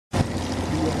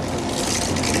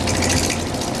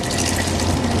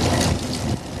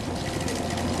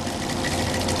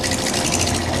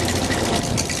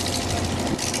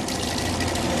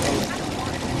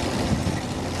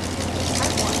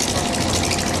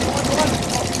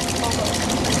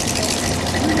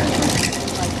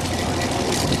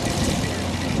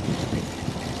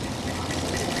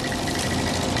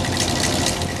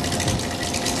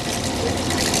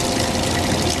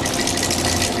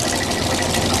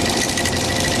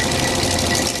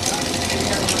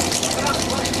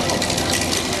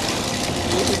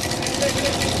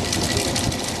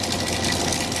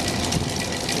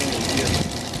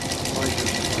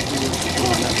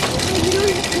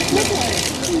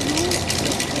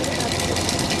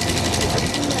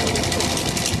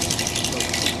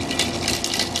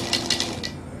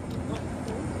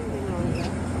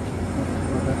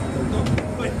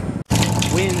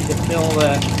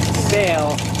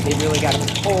really got to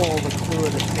pull the screw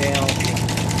of the tail to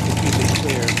keep it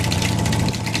clear.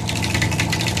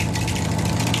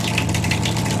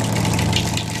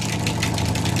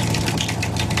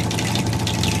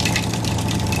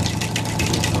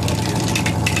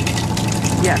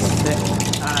 Yes, the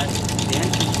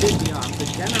engine should be on. The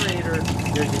generator,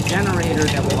 there's a generator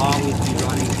that will always be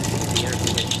running the air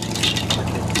conditioning, but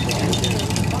the engine.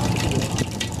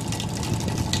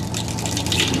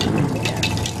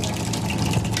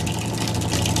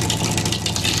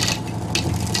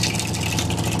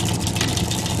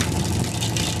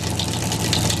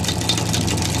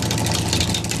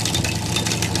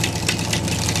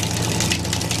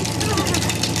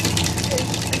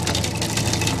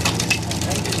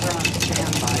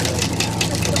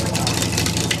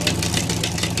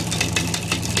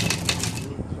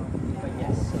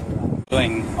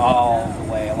 Going all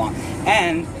the way along,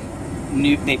 and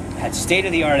they had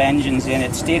state-of-the-art engines in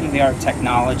it, state-of-the-art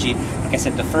technology. Like I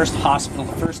said, the first hospital,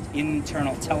 the first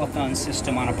internal telephone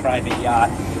system on a private yacht,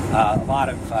 a lot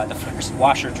of the first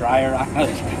washer-dryer on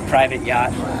a private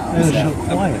yacht. And it's so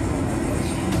quiet.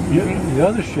 The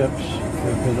other ships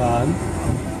have been on,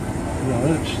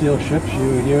 steel ships,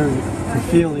 you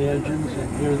feel the engines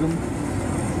and hear them.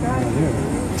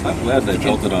 I'm glad they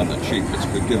built it on the cheap.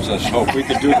 It gives us hope we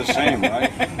could do the same,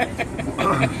 right?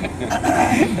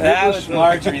 That was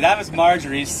Marjorie. That was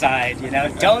Marjorie's side.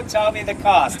 Don't tell me the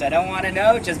cost. I don't want to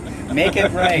know. Just make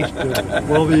it right.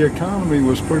 Well, the economy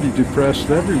was pretty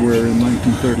depressed everywhere in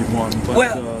 1931,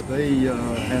 but they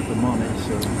had the money.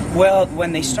 So. Well,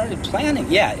 when they started planning,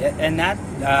 yeah, and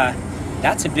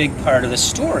that's a big part of the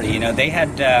story. They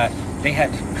had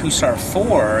Hussar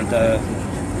 4,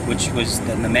 which was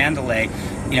the Mandalay,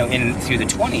 through the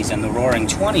 20s and the Roaring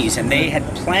 20s, and they had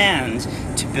planned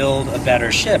to build a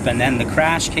better ship, and then the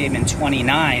crash came in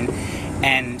 29,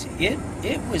 and it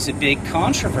was a big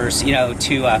controversy,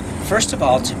 first of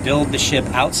all, to build the ship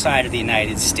outside of the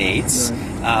United States.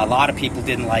 A lot of people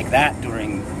didn't like that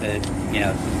during the,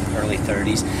 early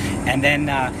 30s, and then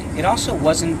it also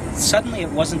wasn't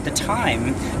the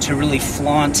time to really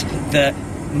flaunt the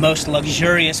most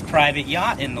luxurious private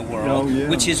yacht in the world,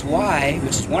 which is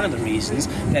one of the reasons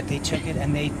that they took it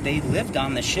and they lived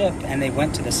on the ship and they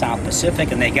went to the South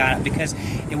Pacific and they got it because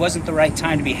it wasn't the right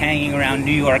time to be hanging around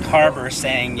New York Harbor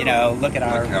saying, look at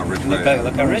our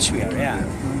look how rich we are.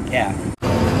 Yeah.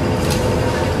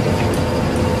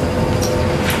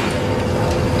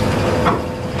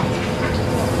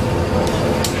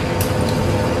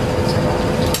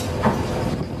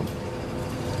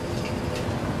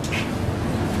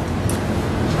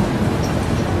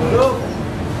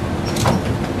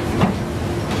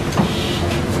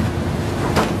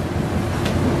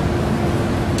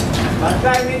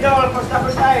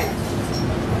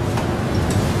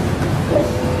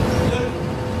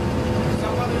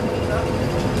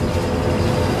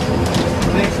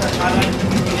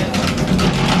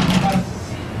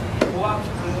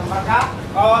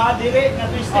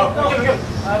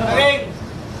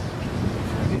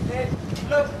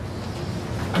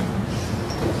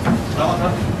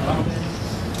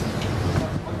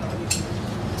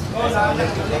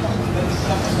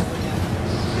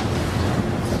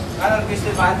 Ano,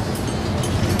 Mr. Van?